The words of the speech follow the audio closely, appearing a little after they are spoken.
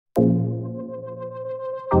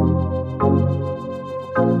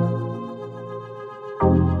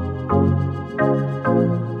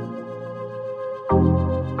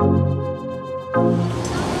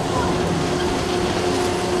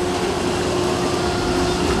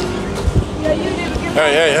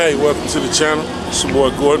Hey, welcome to the channel. It's your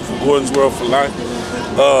boy Gordon from Gordon's World for Life.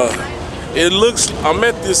 I'm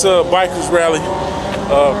at this Biker'S rally,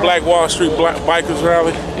 Black Wall Street Biker'S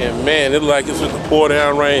rally, and man, it look like it's going to pour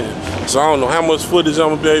down rain. So I don't know how much footage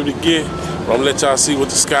I'm going to be able to get, but I'm going to let y'all see what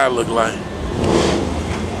the sky look like.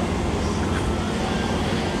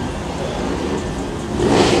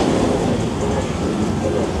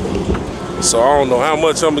 So I don't know how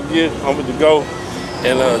much I'm going to get. I'm going to go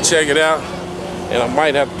and check it out. And I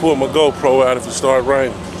might have to pull my GoPro out if it starts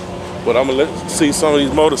raining. But I'm gonna see some of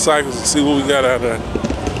these motorcycles and see what we got out there.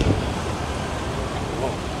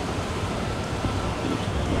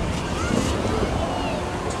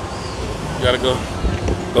 Gotta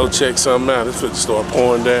go check something out. It's finna start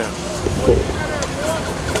pouring down.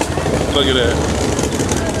 Look at that.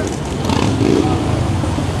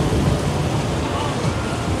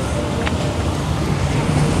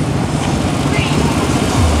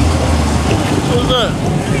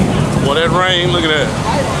 Well, that rain, look at that.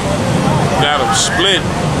 Got them split.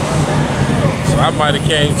 So I might have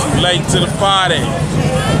came too late to the party.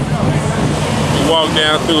 We walk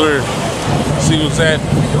down through here, see what's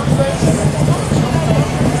happening.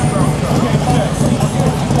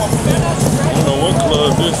 I don't know what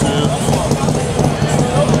club this is.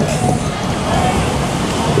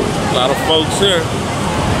 A lot of folks here.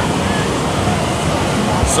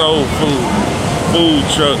 Soul food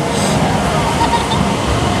trucks.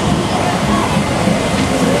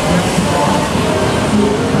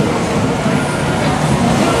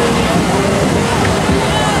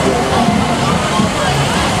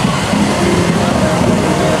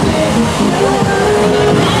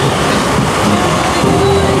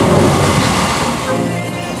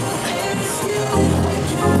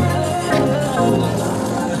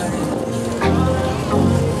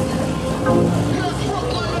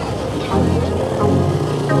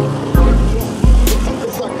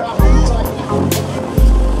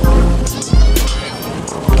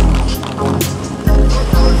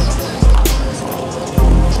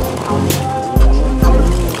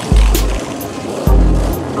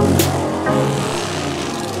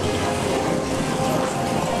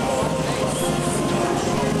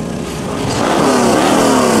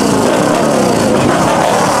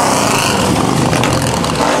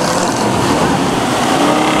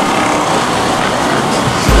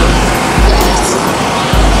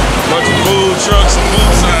 Trucks and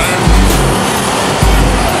boots out there.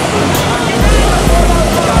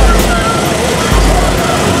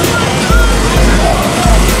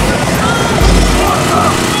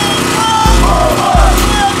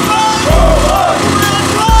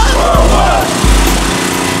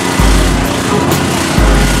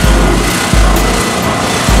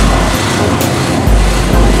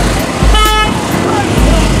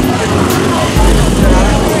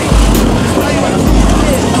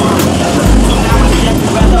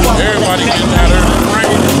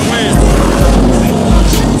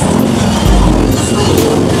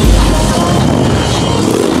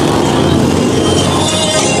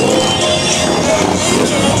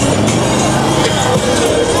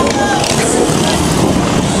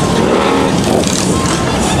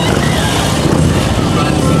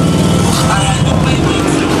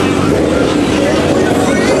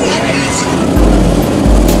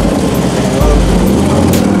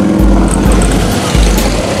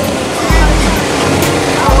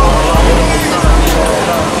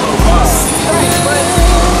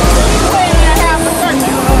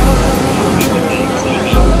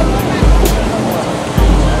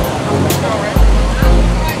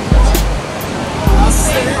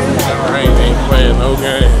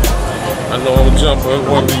 Okay, I know I'm gonna jump on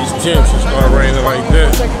one of these tents and start raining like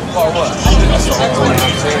that.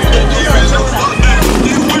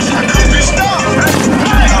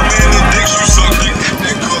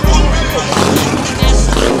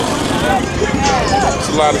 There's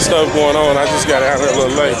a lot of stuff going on. I just got out here a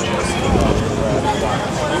little late.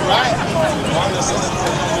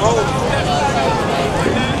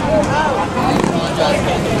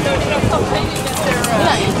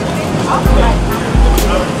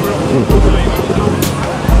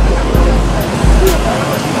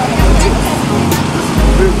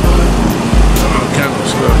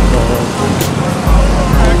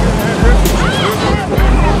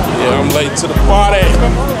 Yeah, I'm late to the party.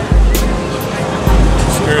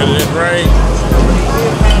 Scared of that rain.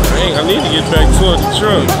 Dang, I need to get back toward the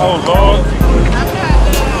truck. Oh Lord.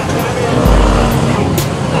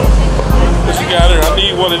 What you got here? I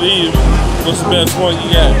need one of these. What's the best one you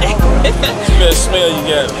got? What's the best smell you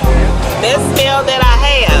got? Best smell that I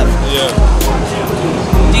have? Yeah.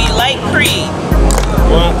 Do you like Creed?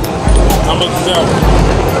 Well, how much is that one?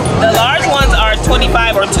 The large ones are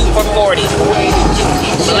 25 or 2 for 40.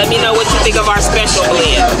 So let me know what you think of our special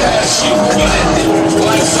blend.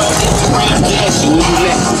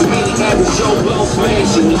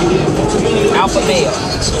 Alpha male.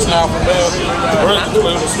 It's alpha male.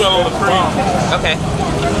 Smell on the cream. Okay.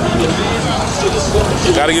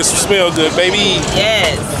 Gotta get some smell good, baby.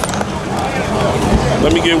 Yes.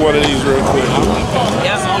 Let me get one of these real quick.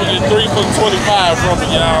 Yep. I'm gonna get 3 for 25 from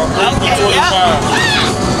me, y'all. 3 for 25.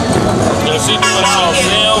 Yeah, she doing all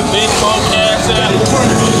sale, big phone cash out.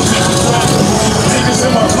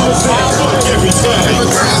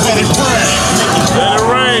 Let it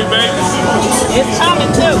rain, baby. It's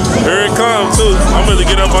coming too. Here it comes too. I'm gonna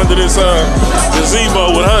get up under this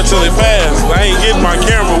gazebo with her till it passes. I ain't getting my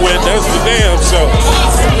camera wet. That's the damn show.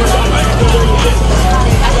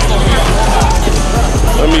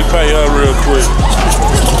 Let me pay her real quick.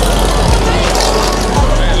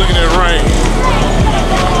 Man, look at that rain.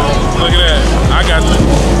 Look at that. I got the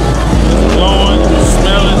blowing,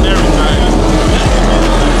 smelling, everything.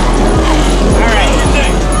 All right.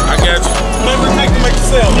 I got you. Maybe we take to make the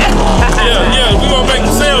sale. Yeah, we gonna make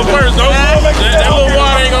the sale first, though. That little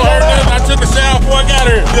water ain't gonna hurt nothing. I took a shower before I got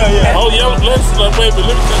here. Yeah. Oh, yeah, wait, but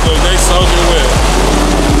let me take those. They soaking wet.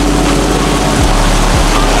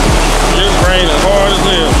 It's raining hard as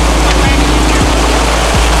hell.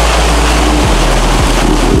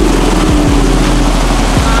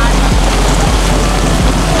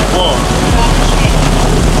 Whoa.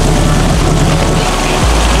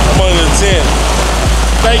 I'm under the tent.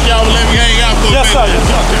 Thank y'all for letting me hang out for a Yes, sir. minute.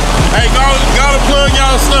 Hey, go to plug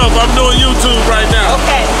y'all stuff. I'm doing YouTube right now.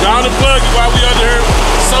 Okay. Go to plug it while we under here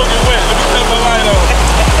soaking wet. Let me cut my light on.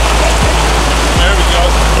 There we go.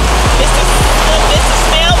 Mr.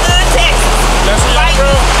 Smell Good, Texas. That's where y'all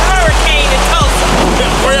from? Hurricane in Tulsa.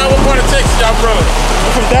 Where y'all, what part of Texas y'all from?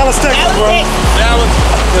 I'm from Dallas, Texas, Dallas, bro. Texas. Dallas?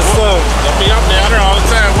 Yes, sir. I'm down there all the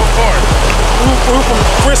time. What part? We're from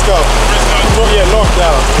Frisco. Frisco. Yeah, North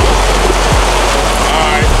Dallas.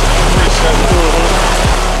 Alright. Appreciate it.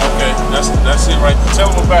 Okay, that's it right there. Tell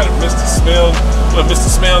them about it. Mr. Smells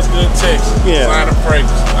Good Texas. Yeah. Line of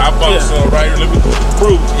fragrance. I bought some right here. Let me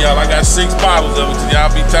prove it to y'all. I got 6 bottles of it.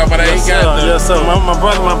 Y'all be talking about I ain't got none. Yes, sir.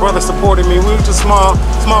 My brother supported me. We were just small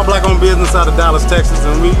black-owned business out of Dallas, Texas,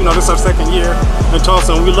 and we, this is our 2nd year in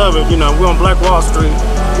Tulsa, and we love it. We're on Black Wall Street.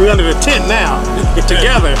 We're under the tent now,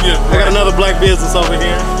 together. Yeah, I got another black business over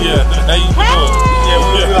here. Yeah, how you doing?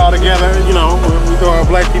 We're all together. We throw our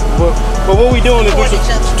black people, but what we doing is we're just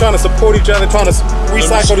trying to support each other, trying to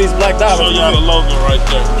recycle these black dollars. Show y'all the logo right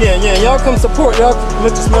there. Yeah. Y'all come support. Y'all,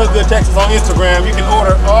 Mr. Smells Good Texas on Instagram. You can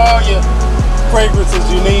order all your fragrances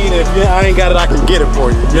you need. If I ain't got it, I can get it for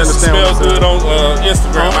you. You understand? Smells Good on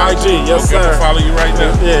Instagram. On IG, yes, okay, sir. I'm gonna follow you right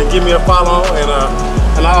now. Yeah, give me a follow,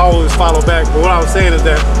 and I always follow back. But what I was saying is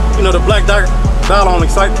that the black dollar only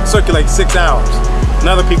circulates 6 hours, and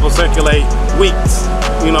other people circulate weeks.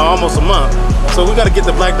 Almost a month. So we got to get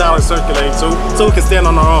the black dollar circulating so we can stand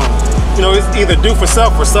on our own. It's either do for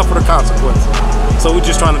self or suffer the consequences. So we're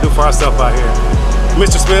just trying to do for ourselves out here.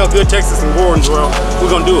 Mr. Smells Good Texas and Gordonsville, we're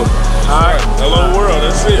gonna do it. All right. Hello world,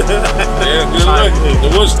 that's it. Yeah, good luck.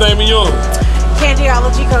 And what's the name of yours?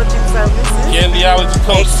 Candyology Coaching Services. Candyology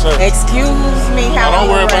Coaching Services. Excuse me, how don't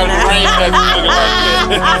worry about right the rain that's looking like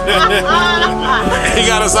that. He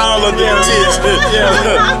got us all under the tents.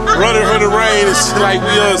 Running from the rain, it's like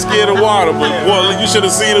we scared of water. But boy, you should have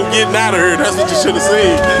seen them getting out of here. That's what you should have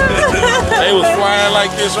seen. They was flying like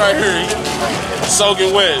this right here, soaking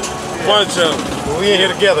wet. Bunch of them. We in here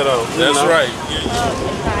together though. That's right.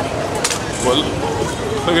 Well,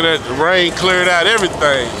 look at that. The rain cleared out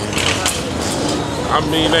everything. I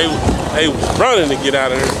mean, they was running to get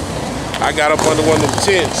out of there. I got up under one of them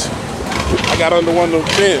tents.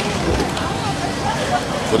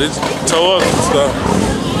 But it's tore up and stuff.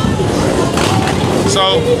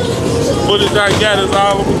 So, footage I got is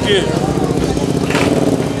all I'm gonna get.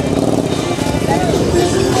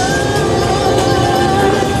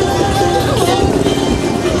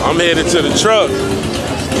 I'm headed to the truck.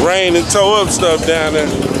 Rain and tow up stuff down there.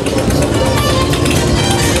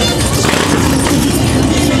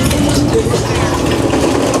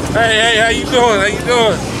 Hey, how you doing?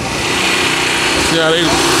 See how they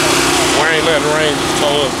ain't letting rain just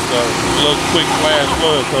tow up stuff. A little quick flash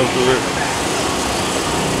flood comes through here.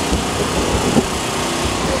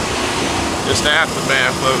 It's the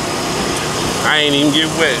aftermath of it. I ain't even get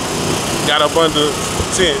wet. Got up under the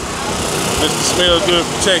tent. Mr. Smells Good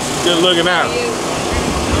for Texas. Good looking out.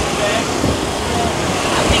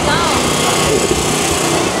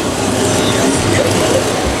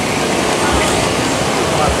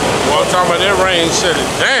 Well, I'm talking about that rain shut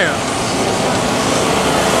it down.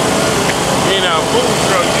 You ain't out food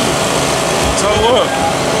truck, you tow up.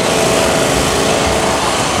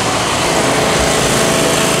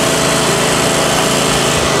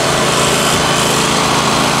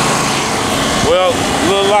 Well,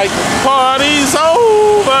 look like the party's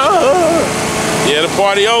over. Yeah, the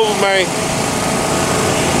party over, man.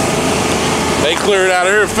 They cleared out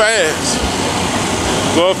of here fast.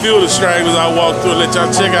 Go a few of the stragglers I walked through and let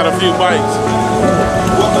y'all check out a few bikes.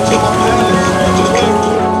 Watch this, man.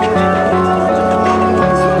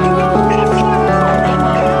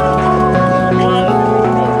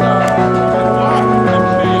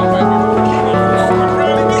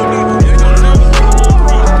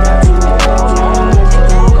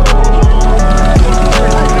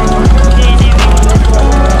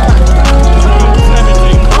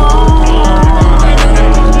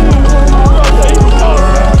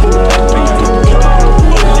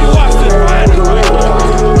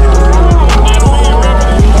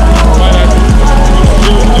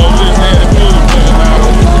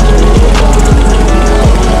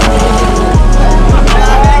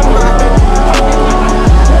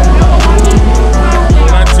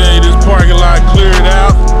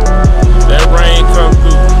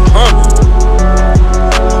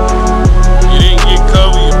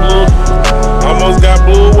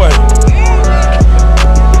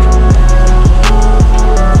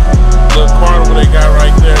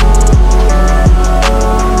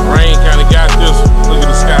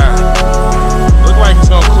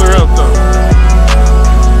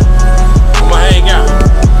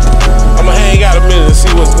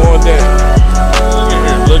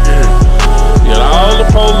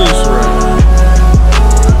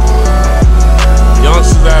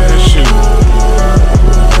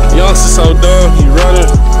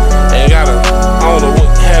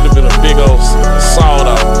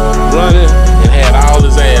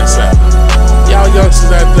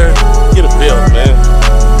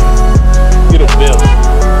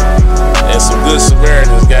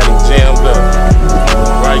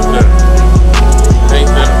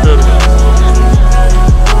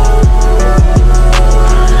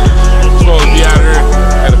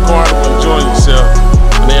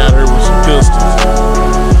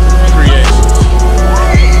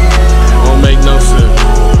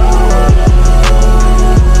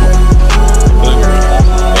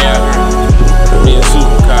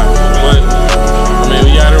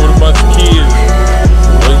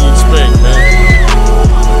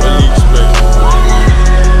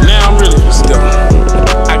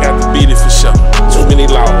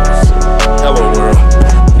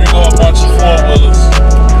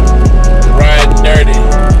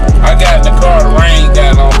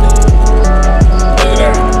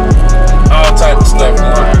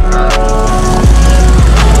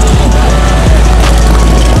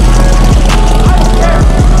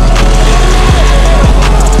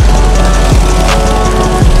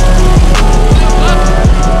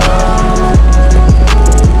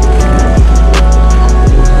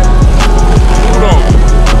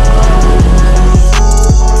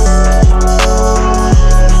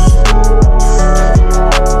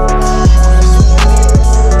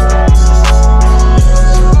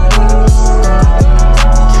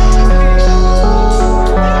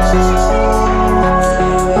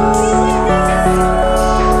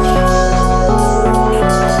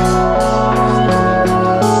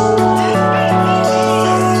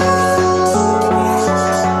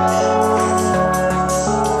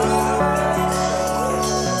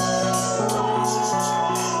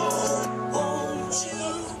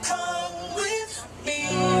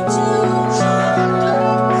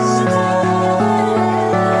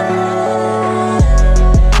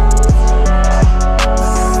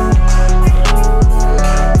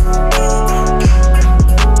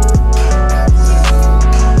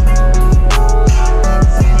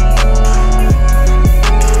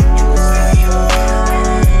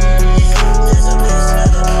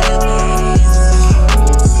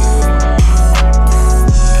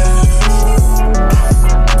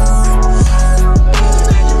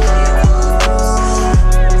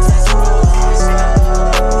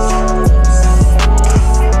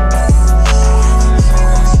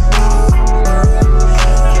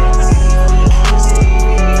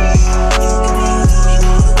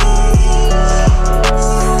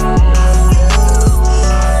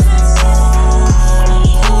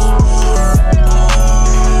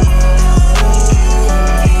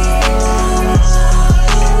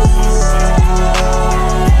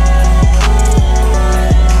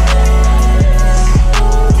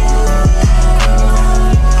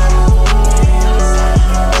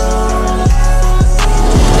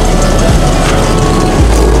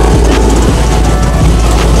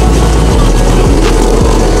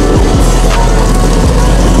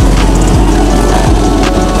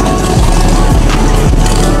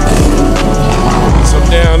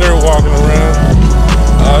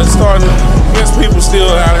 still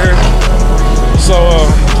out here. So I'm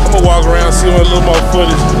gonna walk around, see a little more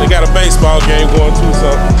footage. They got a baseball game going too, so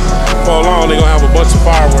before long they're gonna have a bunch of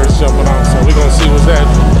fireworks jumping on. So we're gonna see what's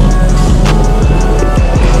happening.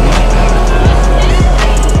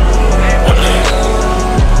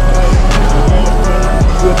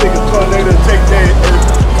 You'll think a tornado take that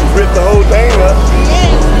and rip the whole thing up.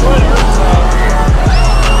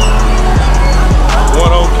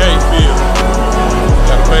 One OK field.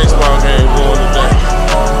 Got a baseball game going today.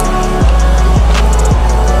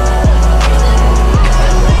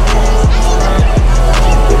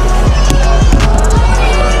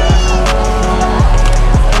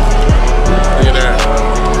 Look at that.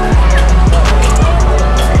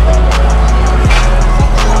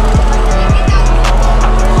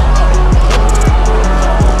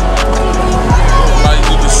 Like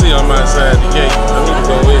you can see on my side of the gate. I need to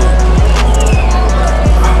go in.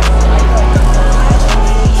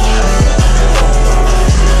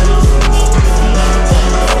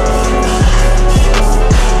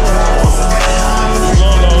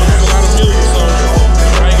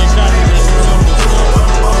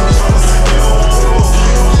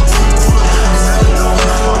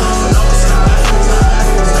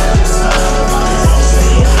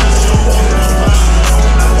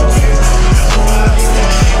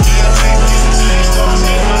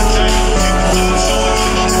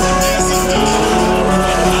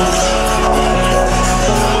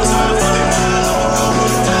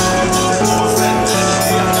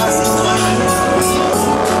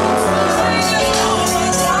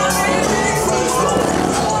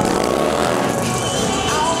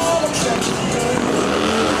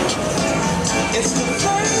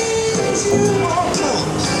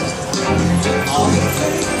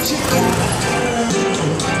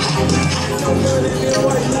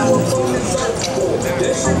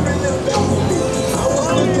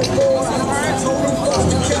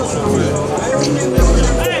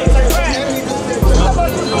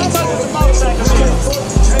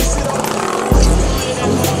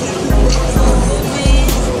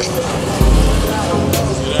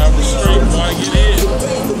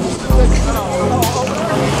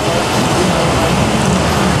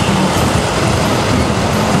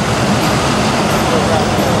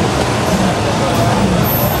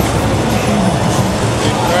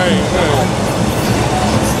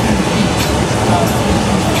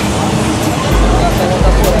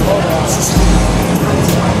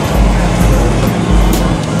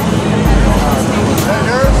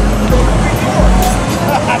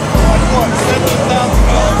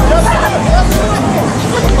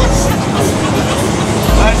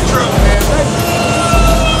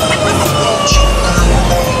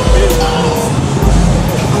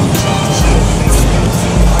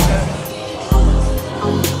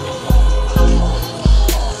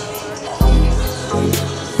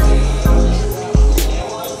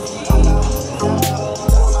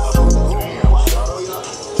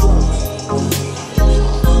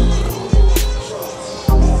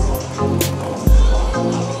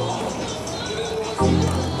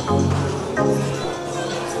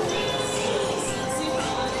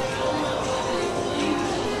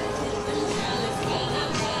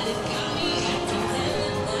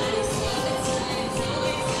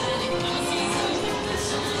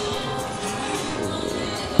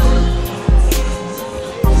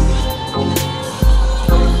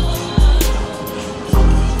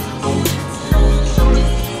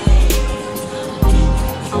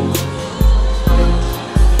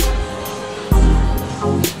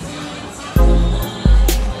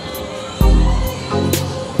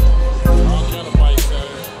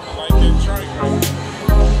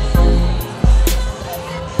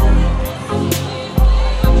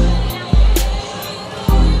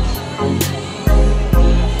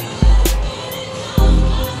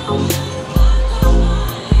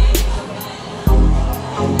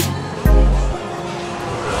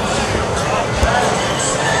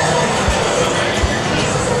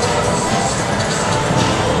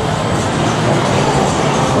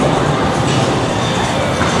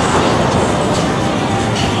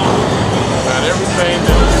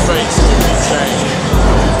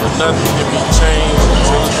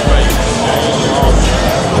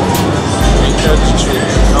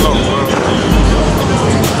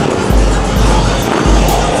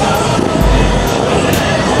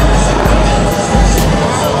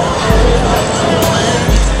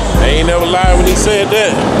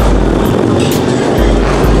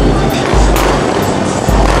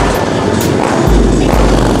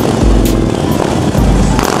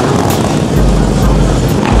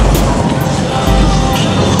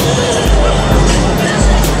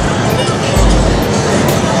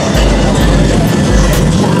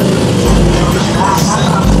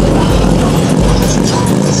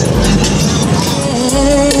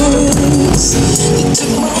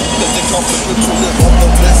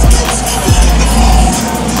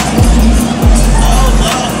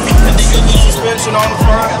 motion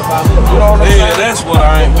on the front. You know what I'm Yeah, saying? that's what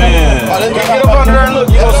I ain't, man. Oh, get up under there and look.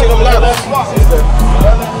 You gonna see them levels.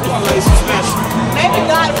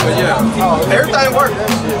 But yeah, everything works.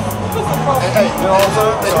 Hey, you know what I'm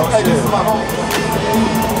saying? Hey, this is my home.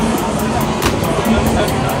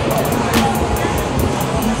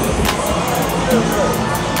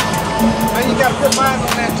 Man, you gotta put mine on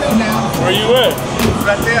that too now. Where you at?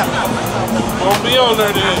 Right there. Gonna be on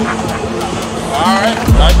there then. Alright,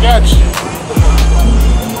 I got you.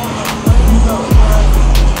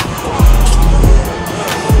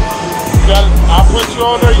 I'll put you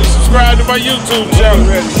on there. You subscribe to my YouTube channel.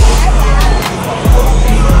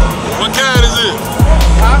 What kind is it?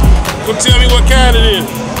 Huh? Come tell me what kind it is.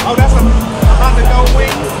 Oh, that's a Honda Gold Wing.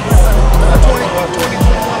 A 20.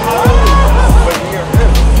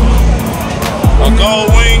 A gold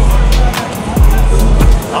wing.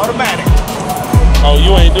 Automatic. Oh,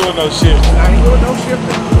 you ain't doing no shit. I ain't doing no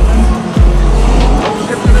shifting. No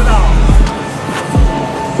shifting at all.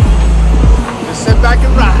 Just sit back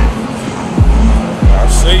and ride. I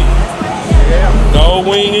see. Yeah. Gold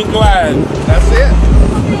wing and glide. That's it.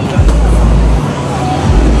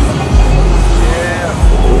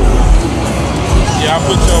 Yeah, I'll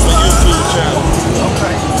put you on my YouTube channel.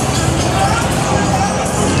 Okay.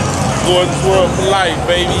 Gordon's World for life,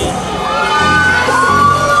 baby.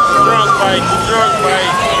 Drunk bike, the drunk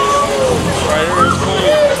bike. Right here is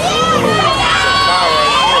clean.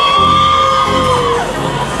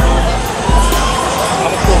 I'm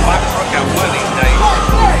gonna pull my truck out one of these days.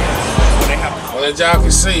 Well, as y'all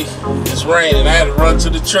can see, it's raining. I had to run to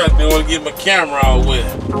the truck. Didn't want to get my camera all wet.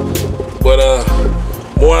 But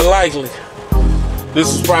more than likely, this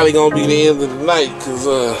is probably gonna be the end of the night because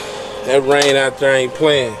that rain out there ain't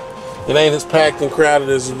playing. It ain't as packed and crowded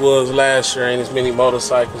as it was last year. Ain't as many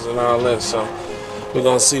motorcycles and all that. So we're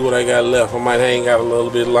gonna see what I got left. I might hang out a little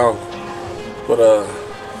bit longer. But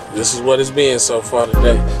this is what it's been so far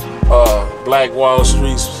today. Black Wall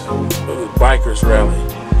Street's Biker'S rally.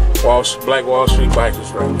 Black Wall Street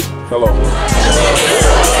Biker'S rally. Hello.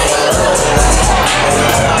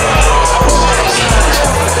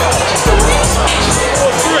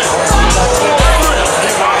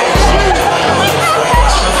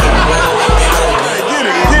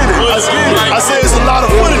 I say it's a lot of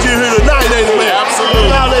footage in here tonight, ain't it, man? Absolutely.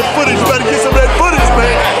 Now that footage, you better get some of that footage,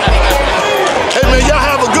 man. Hey, man, y'all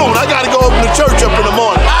have a good one. I gotta go open the church up in the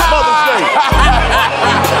morning. Mother's Day.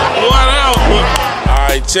 What else?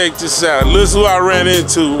 Alright, check this out. Listen who I ran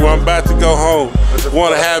into when I'm about to go home.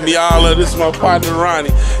 Want to have me all of this is my partner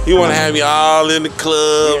Ronnie. He want to have me all in the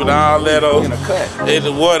club and all that old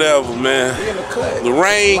whatever, man. The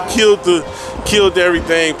rain killed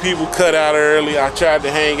everything. People cut out early. I tried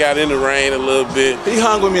to hang out in the rain a little bit. He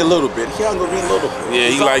hung with me a little bit. Yeah,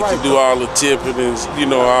 he like to do all the tipping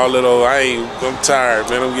and all that old. I'm tired,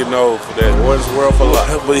 man. I'm getting old for that. What's world for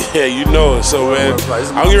life? But yeah, you know it. So man,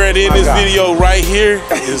 I'm getting ready to end this video right here.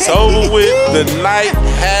 It's over with. The night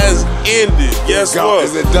has ended. Guess what?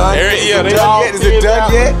 Is it done? Is it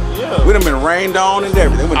done yet? Yeah. We done been rained on and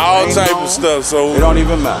everything. All type of stuff. So it don't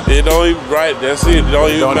even matter. It don't even that's it. It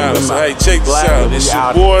don't even matter. So hey, check this out. It's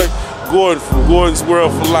your boy Gordon from Gordon's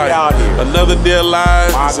World for Life. Another day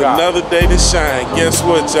alive. It's another day to shine. Guess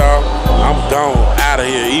what, y'all? I'm gone out of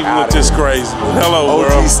here, even with this crazy. Hello,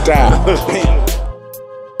 world. OG style.